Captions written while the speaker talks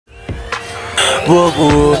Whoa,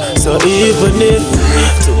 whoa. So even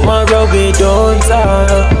if tomorrow we don't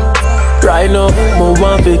talk, right now I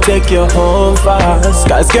want to take you home fast.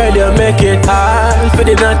 Cause girl you make it hard for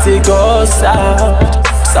the naughty go soft.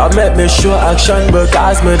 So make me show action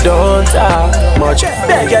because me don't talk much.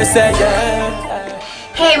 Beg you say yeah.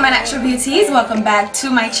 Hey my natural beauties, welcome back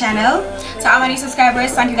to my channel. To all my new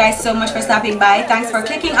subscribers, thank you guys so much for stopping by. Thanks for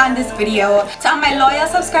clicking on this video. To all my loyal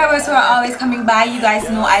subscribers who are always coming by, you guys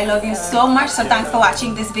know I love you so much, so thanks for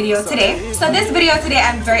watching this video today. So this video today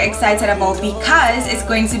I'm very excited about because it's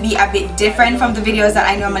going to be a bit different from the videos that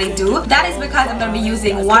I normally do. That is because I'm going to be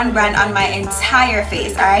using one brand on my entire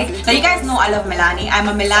face, alright? Now you guys know I love Milani. I'm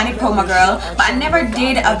a Milani promo girl, but I never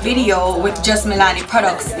did a video with just Milani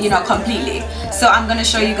products, you know, completely. So I'm going to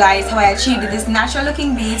show you guys how I achieved this natural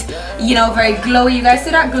looking bead, you know, very glowy. You guys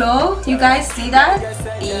see that glow? You guys see that?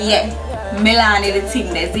 Yeah, Milani the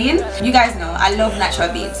thing that's in. You guys know I love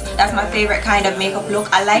natural beads. That's my favorite kind of makeup look.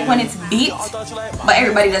 I like when it's beat, but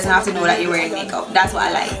everybody doesn't have to know that you're wearing makeup. That's what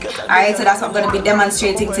I like. Alright, so that's what I'm going to be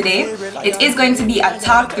demonstrating today. It is going to be a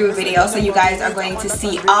talk through video, so you guys are going to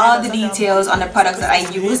see all the details on the products that I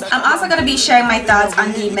use. I'm also going to be sharing my thoughts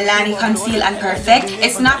on the Milani Conceal and Perfect.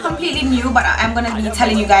 It's not completely new, but I'm going to be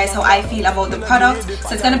telling you guys how I feel about the product.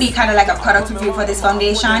 So it's going to be kind of like a product review for this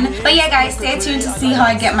foundation. But yeah guys, stay tuned to see how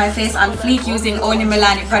I get my face on fleek using only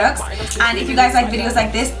Milani products. And if you guys like videos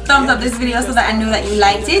like this, thumbs up this video so that I know that you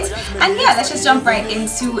liked it. And yeah, let's just jump right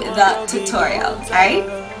into the tutorial. Alright?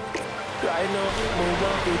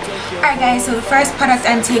 Alright guys, so the first product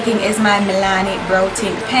I'm taking is my Milani Brow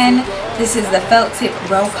Tint Pen. This is the felt tip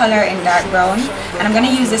brow color in dark brown, and I'm going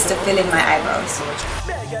to use this to fill in my eyebrows.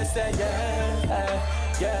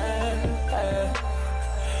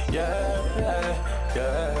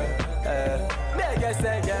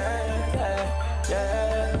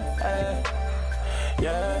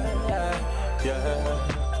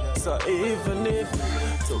 So even if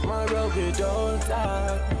tomorrow we don't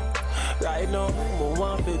talk, right now I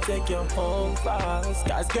want to take you home fast.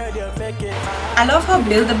 Cause girl you make it hard. I love how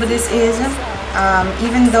buildable this is.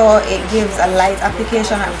 Even though it gives a light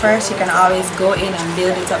application at first, you can always go in and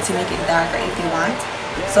build it up to make it darker if you want.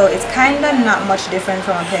 So it's kind of not much different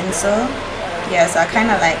from a pencil. Yes, I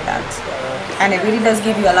kind of like that. And it really does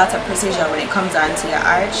give you a lot of precision when it comes down to your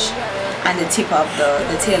arch and the tip of the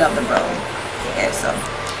tail of the brow. Yeah, so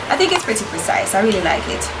I think it's pretty precise. I really like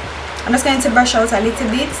it. I'm just going to brush out a little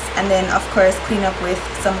bit and then of course clean up with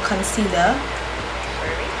some concealer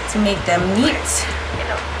to make them neat,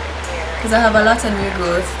 because I have a lot of new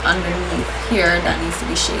growth underneath here that needs to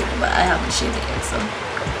be shaved, but I haven't shaved it yet. So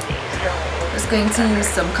I'm just going to use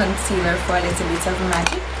some concealer for a little bit of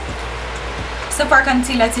magic. So for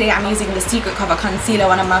concealer today, I'm using the Secret Cover Concealer,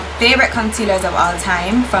 one of my favorite concealers of all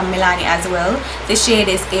time from Milani as well. The shade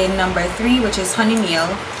is in number 3, which is Honey Miel.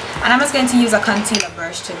 And I'm just going to use a concealer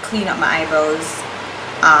brush to clean up my eyebrows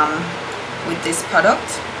with this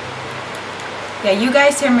product. Yeah, you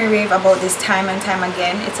guys hear me rave about this time and time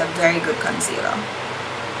again. It's a very good concealer.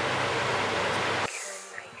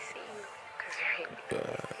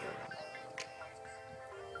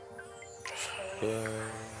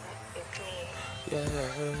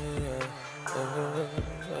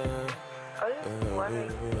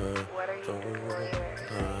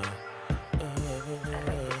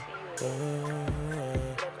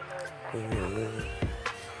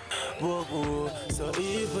 So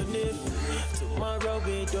even if tomorrow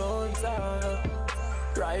we don't talk,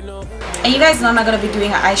 right now. And you guys know I'm not going to be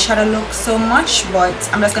doing an eyeshadow look so much, but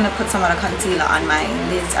I'm just going to put some of the concealer on my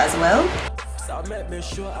lids as well. So make me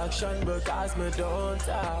show action because me don't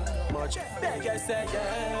talk much. Beg you say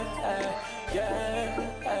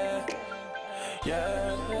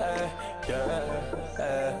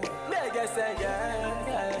Beg you say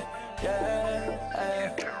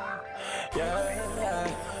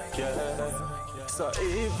So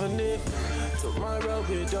even if tomorrow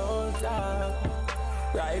we don't talk,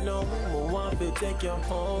 right now I want to take you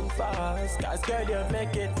home fast. Cause girl you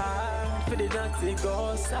make it hard for the naughty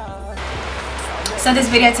go soft. So this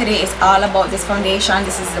video today is all about this foundation.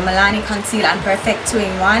 This is the Milani Conceal and Perfect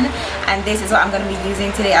 2-in-1, and this is what I'm going to be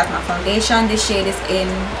using today as my foundation. This shade is in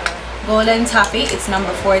Golden Toffee. It's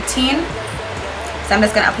number 14. So I'm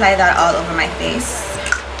just going to apply that all over my face.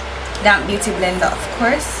 Damp Beauty Blender, of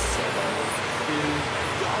course.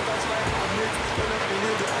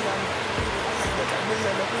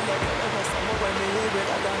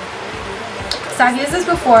 So I've used this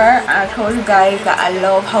before, and I told you guys that I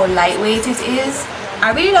love how lightweight it is.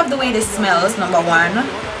 I really love the way this smells, number one.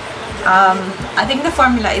 I think the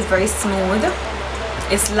formula is very smooth.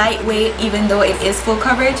 It's lightweight even though it is full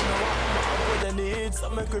coverage.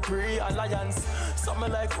 make we pre-alliance.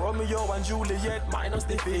 Something like Romeo and Juliet, minus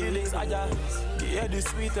the feelings I guess. Yeah, the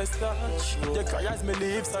sweetest touch. You cry as me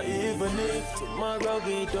leave, so even if tomorrow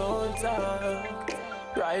we don't talk.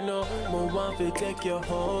 Right now, I want to take you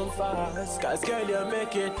home fast. Cause girl, you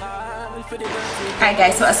make it hard for the dirty. Alright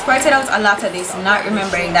guys, so I squirted out a lot of this, not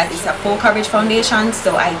remembering that it's a full coverage foundation.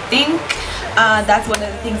 So I think that's one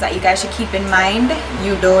of the things that you guys should keep in mind.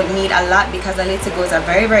 You don't need a lot because a little goes a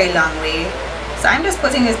very long way. So I'm just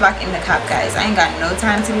putting this back in the cap, guys. I ain't got no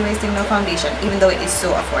time to be wasting no foundation, even though it is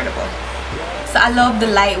so affordable. So I love the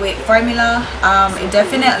lightweight formula. It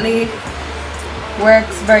definitely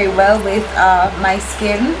works very well with my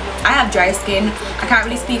skin. I have dry skin. I can't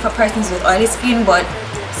really speak for persons with oily skin, but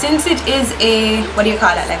since it is a, what do you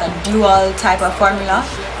call it, like a dual type of formula,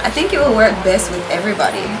 I think it will work best with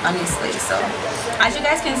everybody, honestly. So as you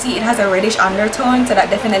guys can see, it has a reddish undertone, so that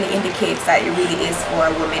definitely indicates that it really is for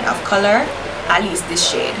women of color, at least this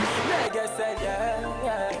shade.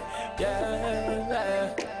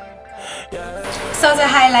 So to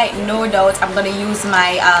highlight, no doubt I'm going to use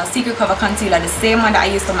my Secret Cover Concealer, the same one that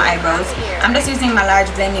I use for my eyebrows. I'm just using my large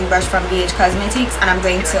blending brush from Milani Cosmetics, and I'm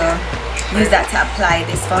going to use that to apply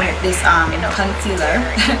this concealer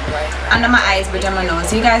under my eyes, bridge on my nose.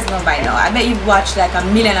 You guys know by now. I bet you've watched like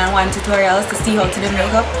 1,000,001 tutorials to see how to do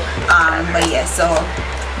makeup. But yeah, so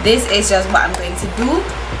this is just what I'm going to do.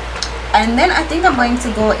 And then I think I'm going to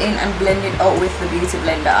go in and blend it out with the beauty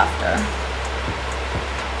blender after.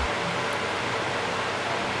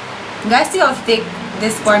 You guys see how thick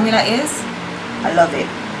this formula is? I love it.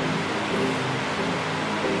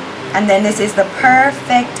 And then this is the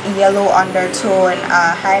perfect yellow undertone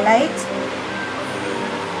highlight.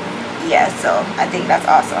 Yeah, so I think that's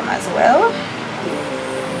awesome as well.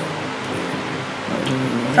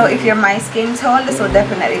 So if you're my skin tone, this will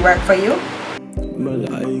definitely work for you.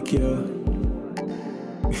 Like you.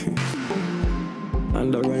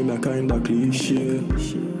 And the rhyme are kinda cliche,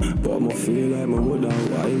 but I feel like I would have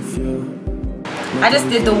wife, yeah. I just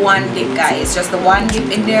did the one dip, guys, just the one dip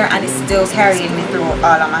in there, and it's still carrying me through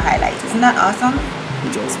all of my highlights. Isn't that awesome?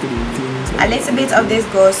 A little bit of this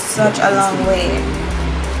goes such a long way.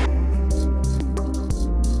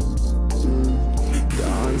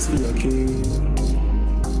 Dance for your king,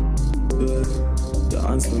 yeah.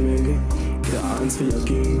 Dance for me, dance for your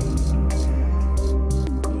king.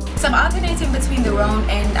 So I'm alternating between the round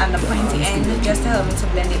end and the pointy end just to help me to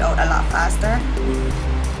blend it out a lot faster.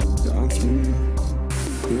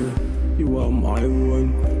 Yeah, you are my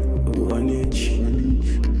one inch.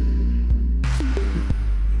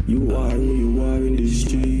 You are who you are in the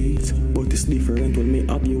street, but it's different when me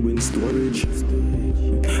have you in storage.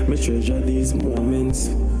 Me treasure these moments,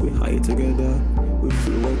 we high together, we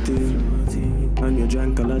floating, and you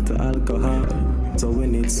drank a lot of alcohol. So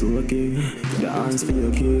when it's okay, dance for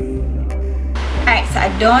your king. Alright, so I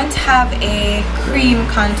don't have a cream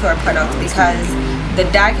contour product because the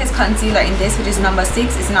darkest concealer in this, which is number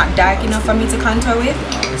 6, is not dark enough for me to contour with.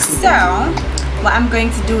 So what I'm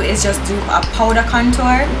going to do is just do a powder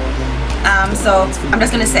contour. So I'm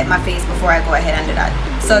just going to set my face before I go ahead and do that.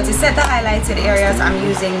 So to set the highlighted areas, I'm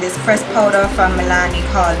using this pressed powder from Milani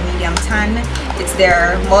called Medium Tan. It's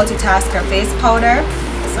their multitasker face powder.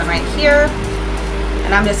 This one right here.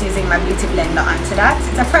 And I'm just using my beauty blender onto that.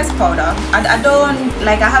 It's a pressed powder. I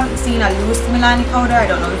haven't seen a loose Milani powder. I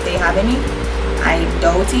don't know if they have any. I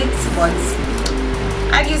doubt it, but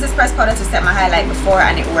I've used this pressed powder to set my highlight before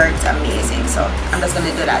and it worked amazing. So I'm just going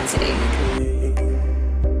to do that today.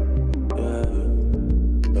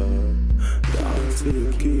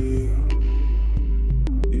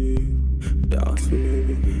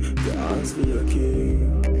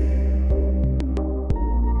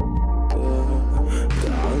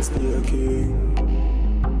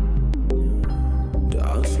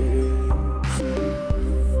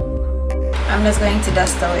 I'm just going to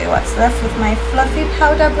dust away what's left with my fluffy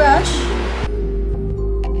powder brush.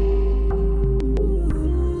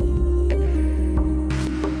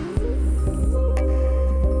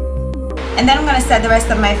 And then I'm going to set the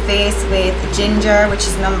rest of my face with ginger, which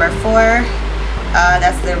is number 4.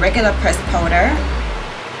 That's the regular pressed powder.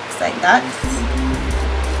 Just like that.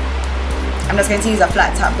 I'm just going to use a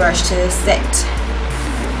flat top brush to set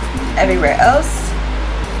everywhere else.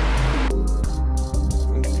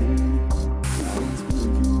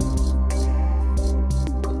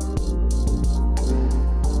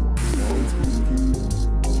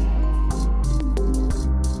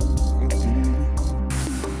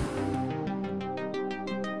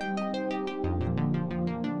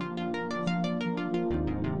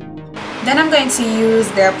 Then I'm going to use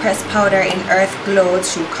their pressed powder in Earth Glow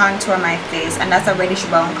to contour my face, and that's a reddish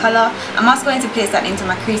brown color. I'm also going to place that into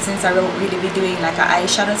my crease since I won't really be doing like an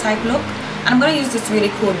eyeshadow type look. And I'm going to use this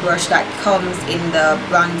really cool brush that comes in the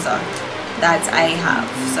bronzer that I have.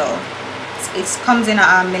 So it comes in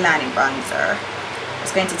a Milani bronzer. I'm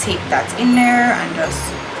just going to take that in there and just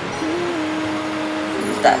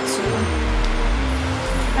use that to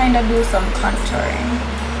kind of do some contouring.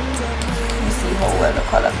 You see how well the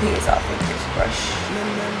color plays off with this brush.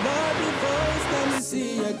 Remember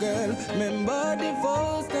the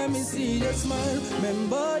first time you see your smile.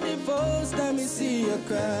 Remember the first time you see your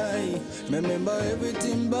cry. Remember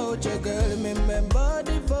everything about your girl. Remember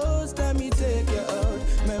the first time you take you out.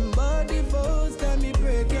 Remember the first time you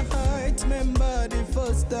break your heart. Remember the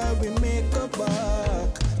first time we make a back.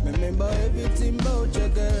 Remember everything about your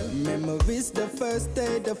girl. Remember this the first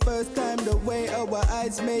day, the first time, the way our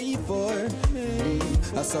eyes made for.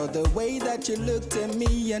 I saw the way that you looked at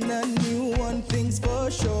me and I knew one thing's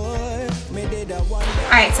for sure.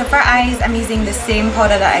 Alright, so for eyes, I'm using the same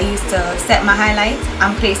powder that I used to set my highlight.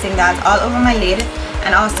 I'm placing that all over my lid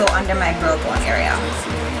and also under my brow bone area.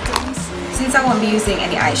 Since I won't be using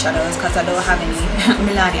any eyeshadows because I don't have any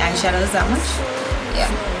Milani eyeshadows that much. Yeah.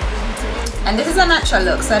 And this is a natural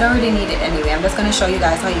look, so I don't really need it anyway. I'm just going to show you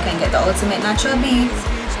guys how you can get the ultimate natural beads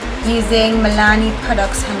using Milani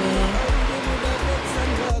products, honey.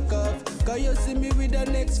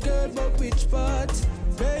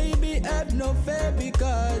 Baby, I've no fair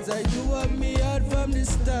because you want me out from the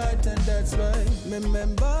start, and that's why.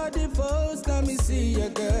 Remember the first time you see your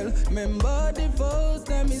girl. Remember the first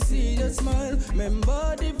time you see your smile.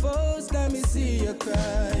 Remember the first time you see your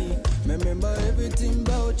cry. Remember everything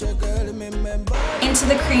about your girl. Remember. Into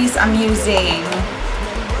the crease, I'm using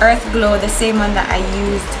Earth Glow, the same one that I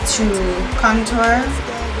used to contour.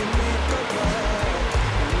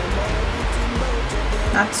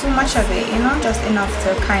 Not too much of it, you know, just enough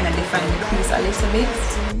to kind of define the crease a little bit.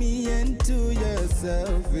 Me and to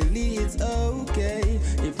yourself, really it's okay.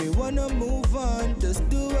 If you wanna move on, just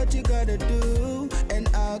do what you gotta do, and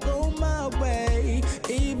I'll go my way,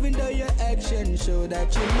 even though your actions show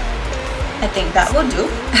that you might pay. I think that will do.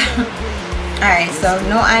 Alright, so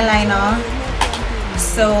no eyeliner.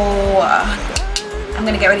 So I'm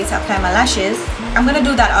gonna get ready to apply my lashes. I'm gonna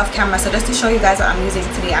do that off camera. So just to show you guys what I'm using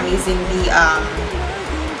today, I'm using the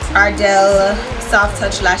Ardell Soft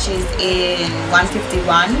Touch Lashes in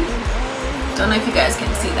 151. Don't know if you guys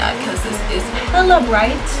can see that because this is hella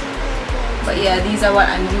bright. But yeah, these are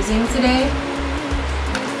what I'm using today.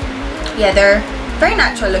 Yeah, they're very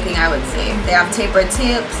natural looking, I would say. They have tapered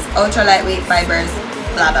tips, ultra lightweight fibers,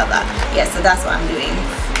 blah blah blah. Yeah, so that's what I'm doing.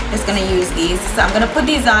 Just gonna use these. So I'm gonna put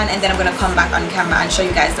these on and then I'm gonna come back on camera and show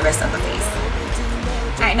you guys the rest of the face.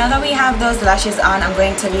 Alright, now that we have those lashes on, I'm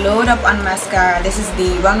going to load up on mascara. This is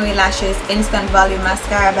the Runway Lashes Instant Volume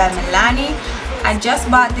Mascara by Milani. I just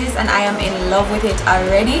bought this and I am in love with it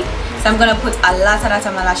already. So I'm going to put a lot of that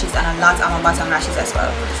on my lashes and a lot on my bottom lashes as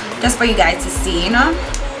well. Just for you guys to see, you know,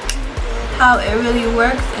 how it really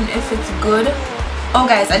works and if it's good. Oh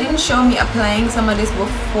guys, I didn't show me applying some of this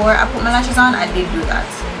before I put my lashes on. I did do that.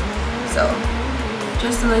 So,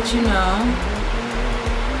 just to let you know.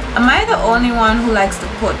 Am I the only one who likes to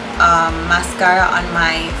put mascara on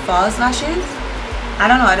my false lashes? I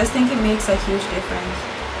don't know, I just think it makes a huge difference.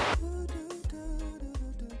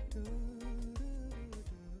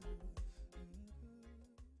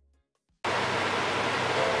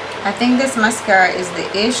 I think this mascara is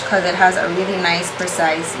the ish because it has a really nice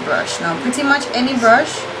precise brush. Now pretty much any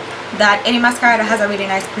mascara that has a really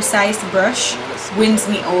nice precise brush wins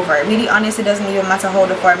me over. Really honest, it doesn't even matter how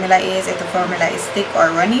the formula is, if the formula is thick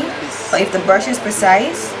or runny, but if the brush is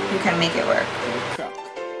precise, you can make it work.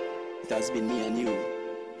 It has been me and you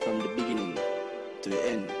from the beginning to the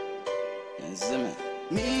end.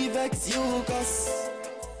 Me vex you cause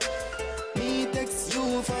me text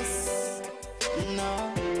you first.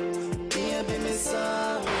 No, baby, me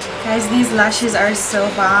so. Guys, these lashes are so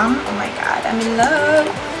bomb. Oh my god, I'm in love.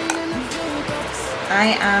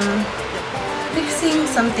 I am fixing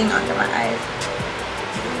something under my eyes.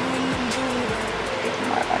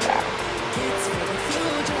 More about that.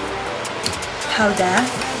 How that?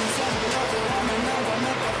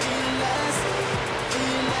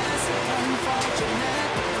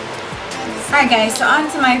 Alright guys, so on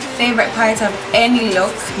to my favorite part of any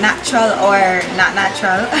look, natural or not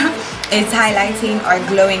natural, is highlighting or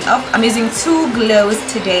glowing up. I'm using two glows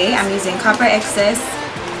today. I'm using Copper Excess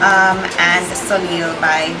and Soliel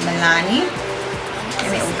by Milani.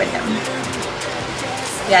 Let me open them.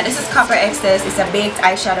 Yeah, this is Copper Excess. It's a baked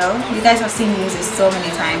eyeshadow. You guys have seen me use this so many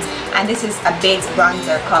times. And this is a baked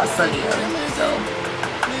bronzer called Soliel. So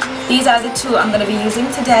these are the two I'm going to be using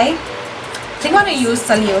today. I think I'm going to use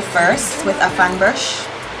Soliel first with a fan brush,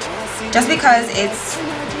 just because it's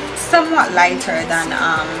somewhat lighter than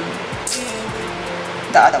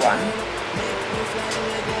the other one.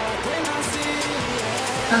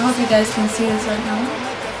 I hope you guys can see this right now.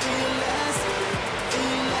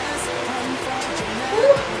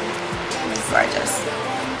 Gorgeous.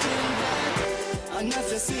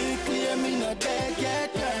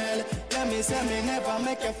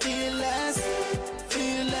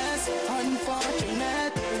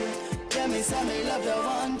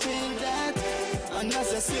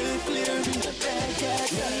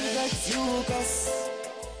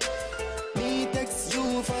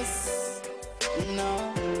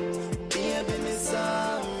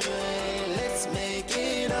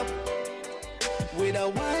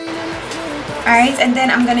 Alright, and then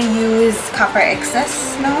I'm gonna use Copper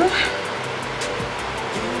Excess now,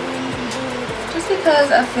 just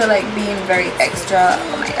because I feel like being very extra.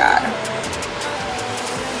 Oh my god,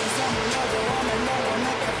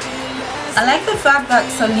 I like the fact that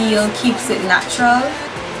Soliel keeps it natural.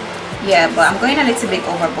 Yeah, but I'm going a little bit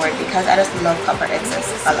overboard because I just love Copper Excess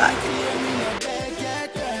a lot.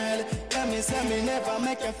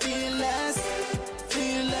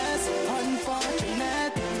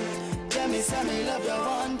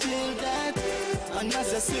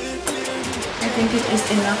 I think it is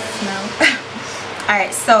enough now.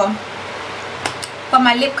 Alright, so for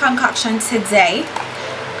my lip concoction today,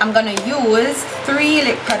 I'm gonna use 3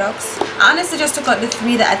 lip products. I honestly just took out the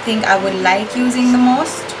 3 that I think I would like using the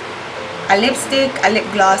most. A lipstick, a lip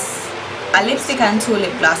gloss, a lipstick and 2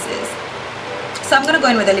 lip glosses. So I'm gonna go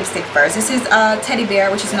in with the lipstick first. This is a Teddy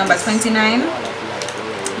Bear, which is number 29,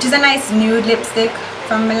 which is a nice nude lipstick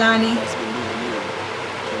from Milani.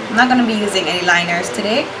 I'm not going to be using any liners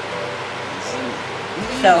today.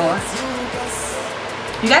 So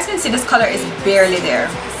you guys can see this color is barely there.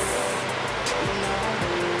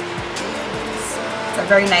 It's a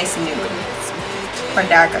very nice nude for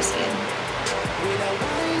darker skin.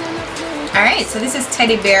 Alright, so this is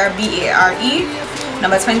Teddy Bear B-A-R-E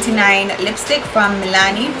number 29 lipstick from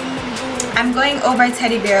Milani. I'm going over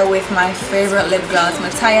Teddy Bear with my favorite lip gloss. I'm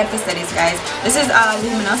tired to say this, guys. This is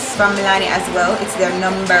Luminous from Milani as well. It's their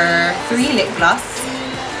number 3 lip gloss.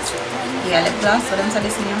 Yeah, lip gloss. What am I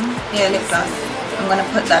saying? Yeah, lip gloss. I'm gonna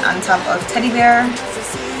put that on top of Teddy Bear.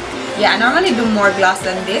 Yeah, I normally do more gloss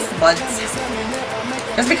than this, but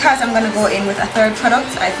just because I'm gonna go in with a 3rd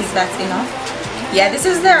product, I think that's enough. Yeah, this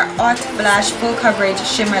is their Haute Flash Full Coverage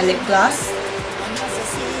Shimmer Lip Gloss.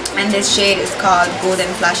 And this shade is called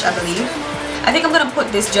Golden Flash, I believe. I think I'm gonna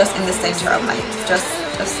put this just in the center of my lips. Just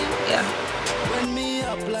yeah.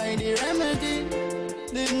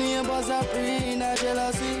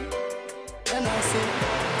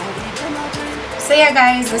 So yeah,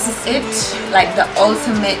 guys, this is it. Like the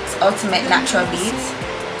ultimate natural beads.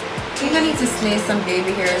 I think I need to slay some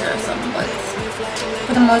baby hairs or something, but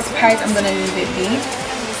for the most part, I'm gonna leave it be.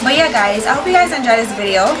 But yeah, guys, I hope you guys enjoyed this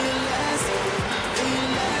video.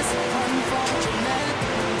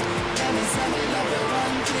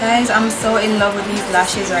 Guys, I'm so in love with these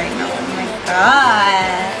lashes right now. Oh my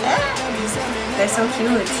god, they're so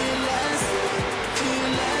cute.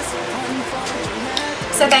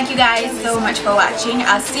 So thank you guys so much for watching.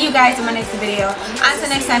 I'll see you guys in my next video. Until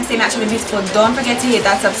next time, stay naturally beautiful. Don't forget to hit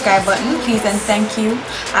that subscribe button, please and thank you.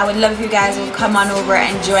 I would love if you guys will come on over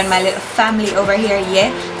and join my little family over here.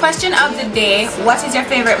 Yeah. Question of the day: what is your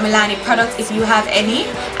favorite Milani product, if you have any?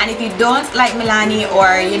 And if you don't like Milani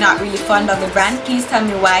or you're not really fond of the brand, please tell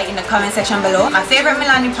me why in the comment section below. My favorite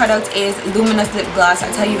Milani product is Luminous lip gloss.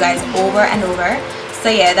 I tell you guys over and over. So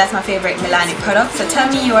yeah, that's my favorite Milani product. So tell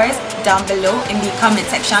me yours down below in the comment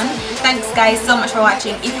section. Thanks guys so much for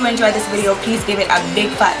watching. If you enjoyed this video, please give it a big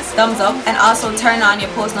fat thumbs up and also turn on your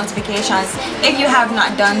post notifications if you have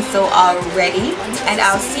not done so already. And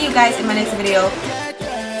I'll see you guys in my next video.